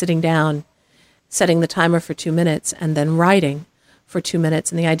basically sitting down, setting the timer for 2 minutes, and then writing for 2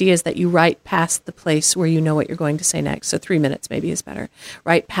 minutes. And the idea is that you write past the place where you know what you're going to say next. So 3 minutes maybe is better.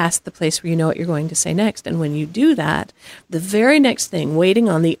 Write past the place where you know what you're going to say next. And when you do that, the very next thing, waiting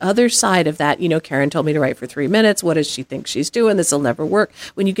on the other side of that, Karen told me to write for 3 minutes. What does she think she's doing? This will never work.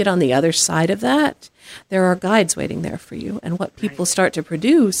 When you get on the other side of that, there are guides waiting there for you. And what people start to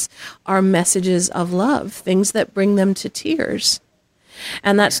produce are messages of love, things that bring them to tears.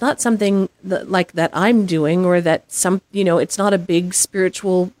 And that's not something that I'm doing or that it's not a big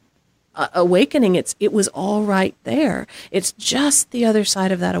spiritual awakening. It was all right there. It's just the other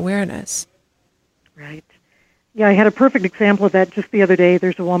side of that awareness. Right. Yeah, I had a perfect example of that just the other day.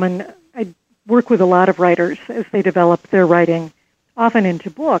 There's a woman, I work with a lot of writers as they develop their writing, often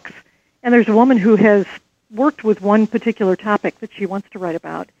into books. And there's a woman who has worked with one particular topic that she wants to write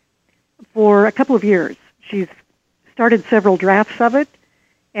about for a couple of years. She's started several drafts of it,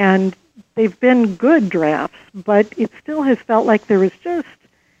 and they've been good drafts, but it still has felt like there was just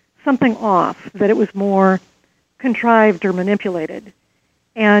something off, that it was more contrived or manipulated.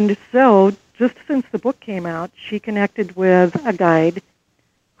 And so, just since the book came out, she connected with a guide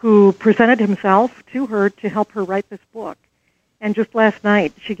who presented himself to her to help her write this book. And just last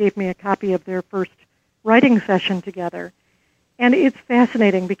night, she gave me a copy of their first writing session together. And it's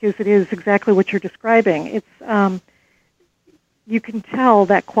fascinating because it is exactly what you're describing. It's you can tell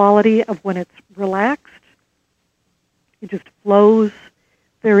that quality of when it's relaxed. It just flows.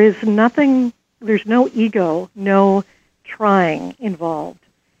 There is nothing, there's no ego, no trying involved.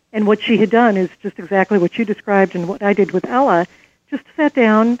 And what she had done is just exactly what you described and what I did with Ella, just sat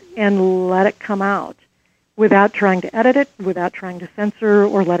down and let it come out without trying to edit it, without trying to censor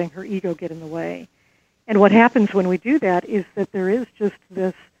or letting her ego get in the way. And what happens when we do that is that there is just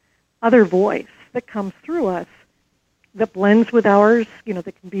this other voice that comes through us that blends with ours,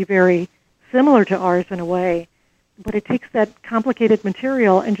 that can be very similar to ours in a way, but it takes that complicated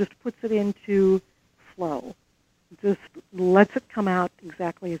material and just puts it into flow. Just lets it come out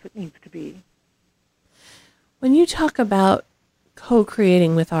exactly as it needs to be. When you talk about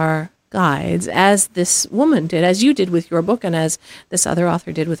co-creating with our guides, as this woman did, as you did with your book and as this other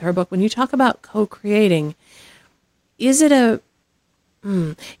author did with her book, when you talk about co-creating, is it an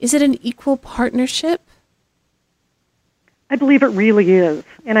equal partnership? I believe it really is.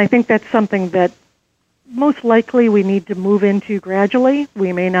 And I think that's something that most likely we need to move into gradually.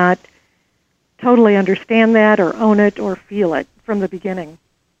 We may not totally understand that or own it or feel it from the beginning.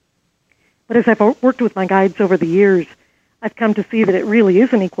 But as I've worked with my guides over the years, I've come to see that it really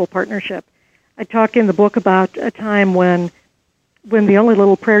is an equal partnership. I talk in the book about a time when The Only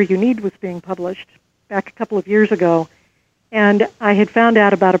Little Prayer You Need was being published back a couple of years ago, and I had found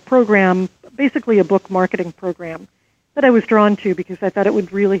out about a program, basically a book marketing program, that I was drawn to because I thought it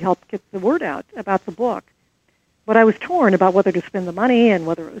would really help get the word out about the book. But I was torn about whether to spend the money and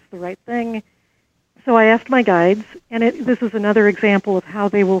whether it was the right thing. So I asked my guides, and this is another example of how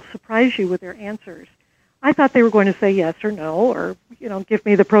they will surprise you with their answers. I thought they were going to say yes or no, or, give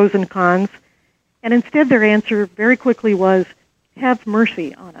me the pros and cons. And instead their answer very quickly was, have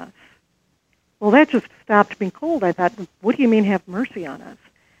mercy on us. Well, that just stopped me cold. I thought, what do you mean have mercy on us?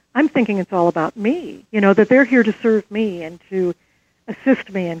 I'm thinking it's all about me, that they're here to serve me and to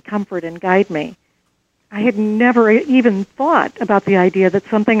assist me and comfort and guide me. I had never even thought about the idea that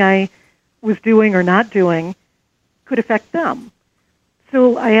something I was doing or not doing could affect them.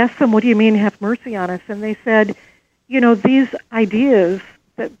 So I asked them, what do you mean have mercy on us? And they said, these ideas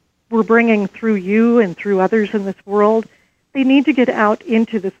that we're bringing through you and through others in this world, they need to get out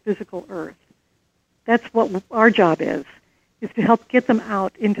into this physical earth. That's what our job is to help get them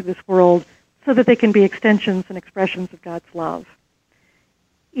out into this world so that they can be extensions and expressions of God's love.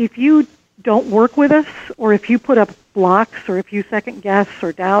 If you don't work with us, or if you put up blocks, or if you second guess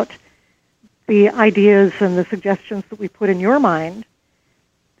or doubt the ideas and the suggestions that we put in your mind,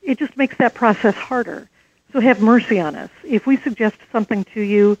 it just makes that process harder. So have mercy on us. If we suggest something to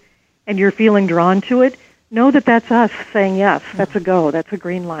you and you're feeling drawn to it, know that that's us saying yes, that's a go, that's a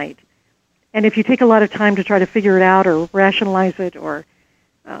green light. And if you take a lot of time to try to figure it out or rationalize it or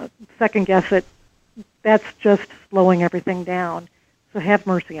second guess it, that's just slowing everything down. So have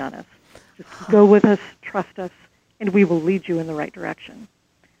mercy on us. Just go with us, trust us, and we will lead you in the right direction.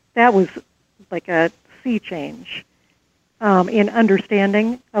 That was like a sea change in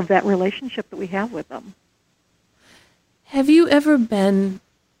understanding of that relationship that we have with them. Have you ever been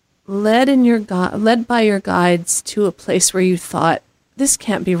led by your guides to a place where you thought, this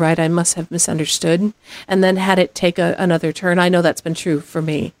can't be right, I must have misunderstood, and then had it take another turn? I know that's been true for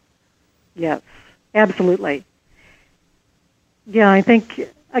me. Yes, absolutely. Yeah, I think,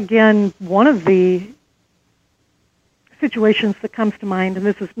 again, one of the situations that comes to mind, and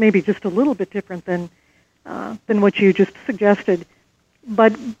this is maybe just a little bit different than what you just suggested,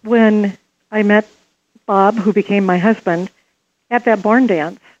 but when I met Bob, who became my husband, at that barn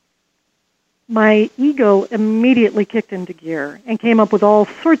dance, my ego immediately kicked into gear and came up with all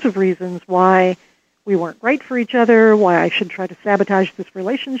sorts of reasons why we weren't right for each other, why I should try to sabotage this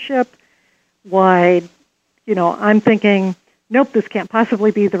relationship, why, I'm thinking, nope, this can't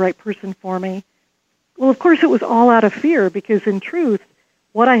possibly be the right person for me. Well, of course, it was all out of fear because, in truth,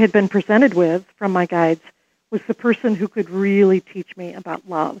 what I had been presented with from my guides was the person who could really teach me about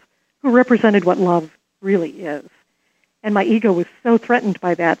love, who represented what love really is. And my ego was so threatened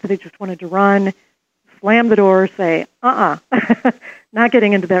by that it just wanted to run, slam the door, say, not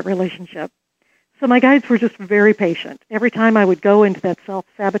getting into that relationship. So my guides were just very patient. Every time I would go into that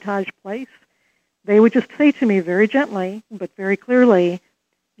self-sabotage place, they would just say to me very gently, but very clearly,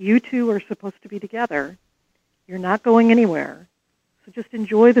 you two are supposed to be together. You're not going anywhere. So just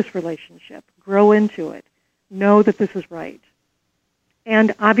enjoy this relationship. Grow into it. Know that this is right.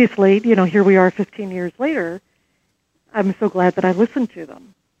 And obviously, here we are 15 years later. I'm so glad that I listened to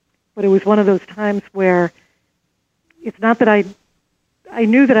them. But it was one of those times where it's not that I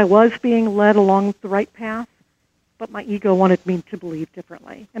knew that I was being led along the right path, but my ego wanted me to believe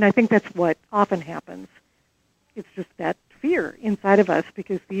differently. And I think that's what often happens. It's just that fear inside of us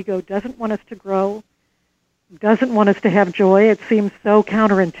because the ego doesn't want us to grow, doesn't want us to have joy. It seems so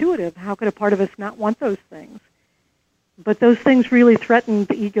counterintuitive. How could a part of us not want those things? But those things really threaten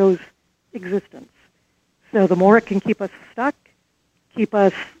the ego's existence. So the more it can keep us stuck, keep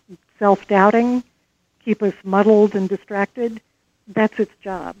us self-doubting, keep us muddled and distracted, that's its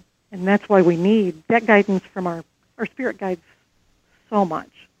job. And that's why we need that guidance from our spirit guides so much,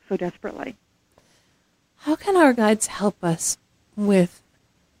 so desperately. How can our guides help us with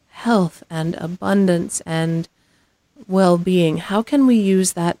health and abundance and well-being? How can we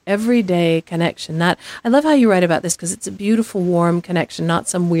use that everyday connection? That I love how you write about this because it's a beautiful, warm connection, not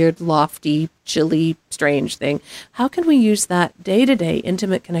some weird, lofty, chilly, strange thing. How can we use that day-to-day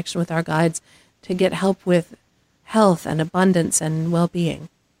intimate connection with our guides to get help with health and abundance and well-being?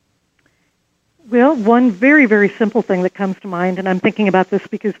 Well, one very, very simple thing that comes to mind, and I'm thinking about this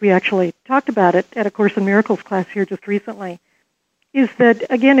because we actually talked about it at a Course in Miracles class here just recently, is that,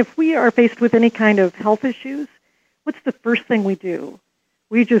 again, if we are faced with any kind of health issues, what's the first thing we do?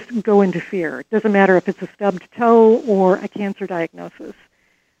 We just go into fear. It doesn't matter if it's a stubbed toe or a cancer diagnosis.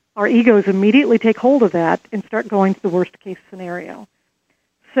 Our egos immediately take hold of that and start going to the worst case scenario.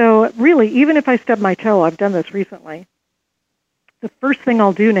 So really, even if I stub my toe, I've done this recently, the first thing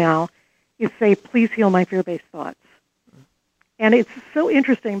I'll do now is say, please heal my fear-based thoughts. And it's so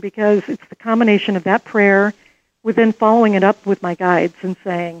interesting because it's the combination of that prayer with then following it up with my guides and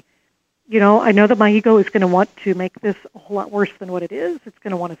saying, I know that my ego is going to want to make this a whole lot worse than what it is. It's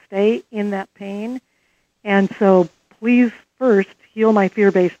going to want to stay in that pain. And so please first heal my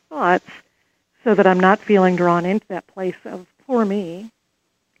fear-based thoughts so that I'm not feeling drawn into that place of poor me.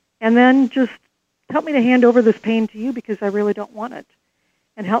 And then just help me to hand over this pain to you because I really don't want it.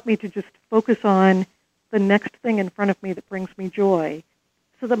 And help me to just focus on the next thing in front of me that brings me joy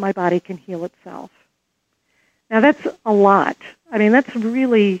so that my body can heal itself. Now that's a lot. I mean, that's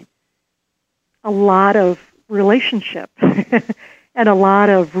really a lot of relationship and a lot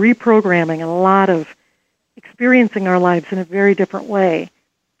of reprogramming and a lot of experiencing our lives in a very different way.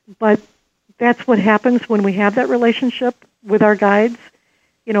 But that's what happens when we have that relationship with our guides.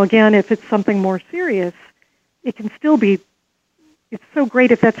 Again, if it's something more serious, it can still be, it's so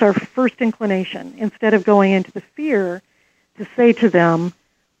great if that's our first inclination, instead of going into the fear, to say to them,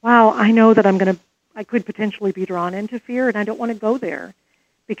 wow, I know that I could potentially be drawn into fear, and I don't want to go there,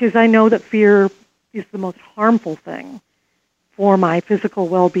 because I know that fear is the most harmful thing for my physical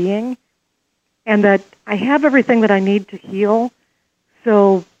well-being, and that I have everything that I need to heal,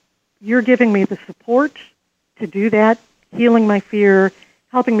 so you're giving me the support to do that, healing my fear,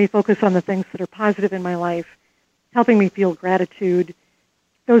 helping me focus on the things that are positive in my life, helping me feel gratitude.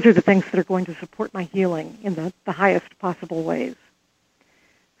 Those are the things that are going to support my healing in the highest possible ways.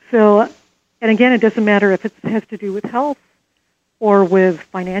 So, and again, it doesn't matter if it has to do with health or with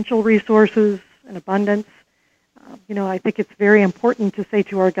financial resources and abundance. I think it's very important to say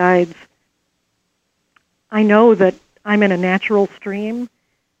to our guides, I know that I'm in a natural stream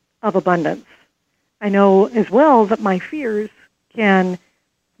of abundance. I know as well that my fears can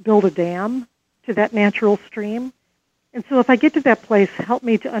build a dam to that natural stream. And so if I get to that place, help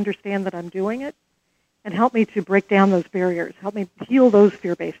me to understand that I'm doing it, and help me to break down those barriers, help me heal those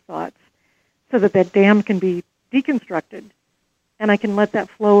fear-based thoughts so that that dam can be deconstructed, and I can let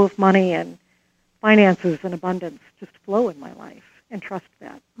that flow of money and finances and abundance just flow in my life and trust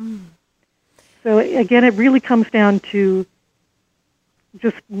that. So again, it really comes down to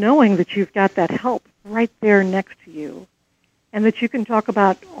just knowing that you've got that help right there next to you, and that you can talk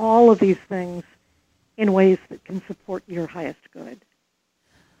about all of these things in ways that can support your highest good.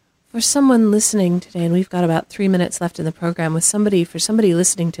 For someone listening today, and we've got about 3 minutes left in the program, for somebody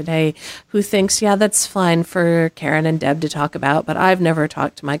listening today who thinks, yeah, that's fine for Karen and Deb to talk about, but I've never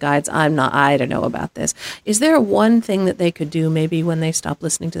talked to my guides. I don't know about this. Is there one thing that they could do maybe when they stop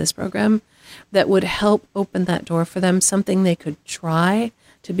listening to this program that would help open that door for them, something they could try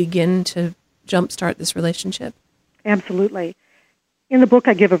to begin to jumpstart this relationship? Absolutely. In the book,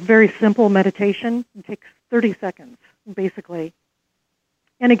 I give a very simple meditation. It takes 30 seconds, basically.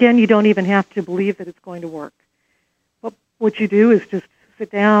 And again, you don't even have to believe that it's going to work. But what you do is just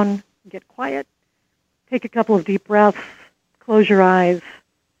sit down, get quiet, take a couple of deep breaths, close your eyes,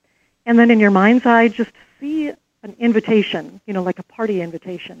 and then in your mind's eye, just see an invitation, like a party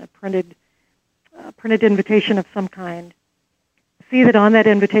invitation, a printed invitation of some kind. See that on that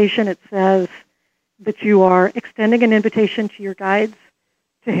invitation it says that you are extending an invitation to your guides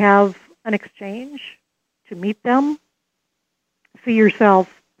to have an exchange, to meet them. See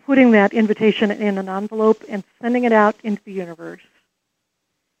yourself putting that invitation in an envelope and sending it out into the universe.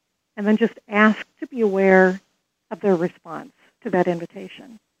 And then just ask to be aware of their response to that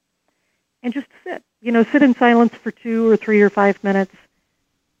invitation. And just sit. Sit in silence for 2 or 3 or 5 minutes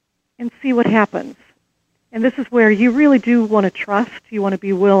and see what happens. And this is where you really do want to trust, you want to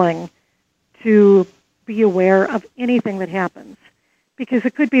be willing to be aware of anything that happens. Because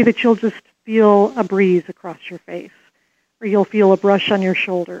it could be that you'll just feel a breeze across your face, or you'll feel a brush on your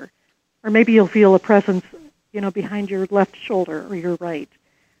shoulder, or maybe you'll feel a presence, behind your left shoulder or your right.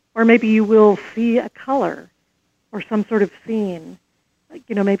 Or maybe you will see a color or some sort of scene,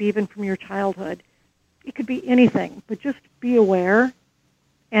 maybe even from your childhood. It could be anything, but just be aware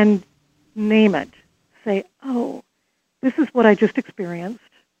and name it. Say, oh, this is what I just experienced,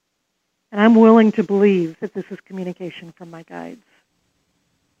 and I'm willing to believe that this is communication from my guides.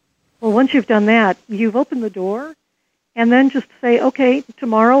 Well, once you've done that, you've opened the door, and then just say, okay,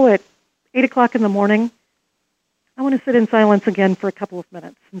 tomorrow at 8 o'clock in the morning, I want to sit in silence again for a couple of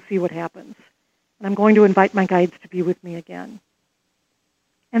minutes and see what happens. And I'm going to invite my guides to be with me again.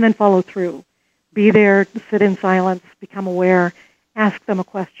 and then follow through. Be there, sit in silence, become aware, ask them a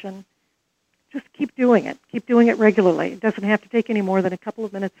question. Just keep doing it. Keep doing it regularly. It doesn't have to take any more than a couple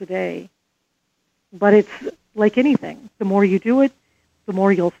of minutes a day. But it's like anything. The more you do it, the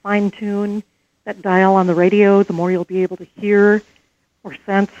more you'll fine-tune that dial on the radio, the more you'll be able to hear or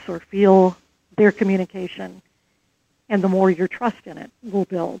sense or feel their communication, and the more your trust in it will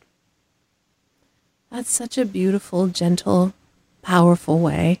build. That's such a beautiful, gentle, powerful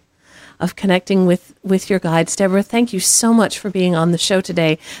way of connecting with your guides. Debra, thank you so much for being on the show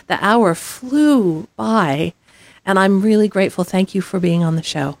today. The hour flew by, and I'm really grateful. Thank you for being on the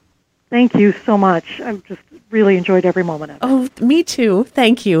show. Thank you so much. I've just really enjoyed every moment of it. Oh, me too.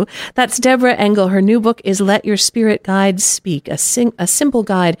 Thank you. That's Debra Engle. Her new book is Let Your Spirit Guides Speak, a simple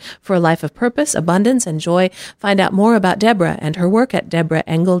guide for a life of purpose, abundance, and joy. Find out more about Debra and her work at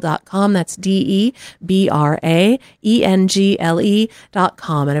debraengle.com. That's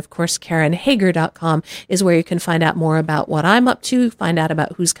DebraEngle.com. And of course, KarenHager.com is where you can find out more about what I'm up to, find out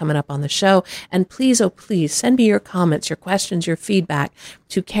about who's coming up on the show. And please, oh please, send me your comments, your questions, your feedback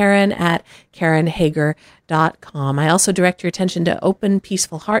to Karen@KarenHager.com. I also direct your attention to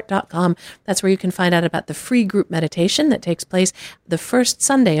openpeacefulheart.com. That's where you can find out about the free group meditation that takes place the first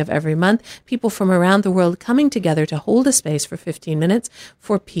Sunday of every month. People from around the world coming together to hold a space for 15 minutes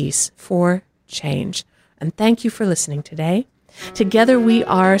for peace, for change. And thank you for listening today. Together we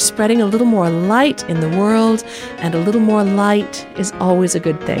are spreading a little more light in the world, and a little more light is always a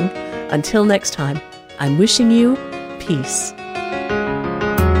good thing. Until next time, I'm wishing you peace.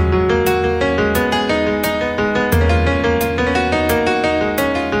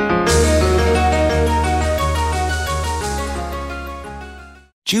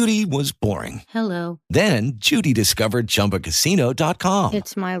 Judy was boring. Hello. Then Judy discovered ChumbaCasino.com.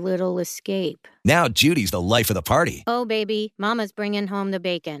 It's my little escape. Now Judy's the life of the party. Oh, baby, mama's bringing home the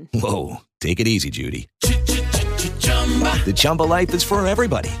bacon. Whoa, take it easy, Judy. The Chumba life is for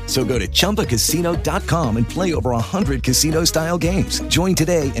everybody. So go to ChumbaCasino.com and play over 100 casino-style games. Join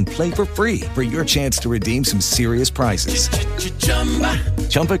today and play for free for your chance to redeem some serious prizes.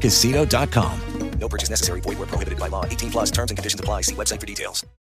 ChumbaCasino.com. No purchase necessary. Void where prohibited by law. 18 plus terms and conditions apply. See website for details.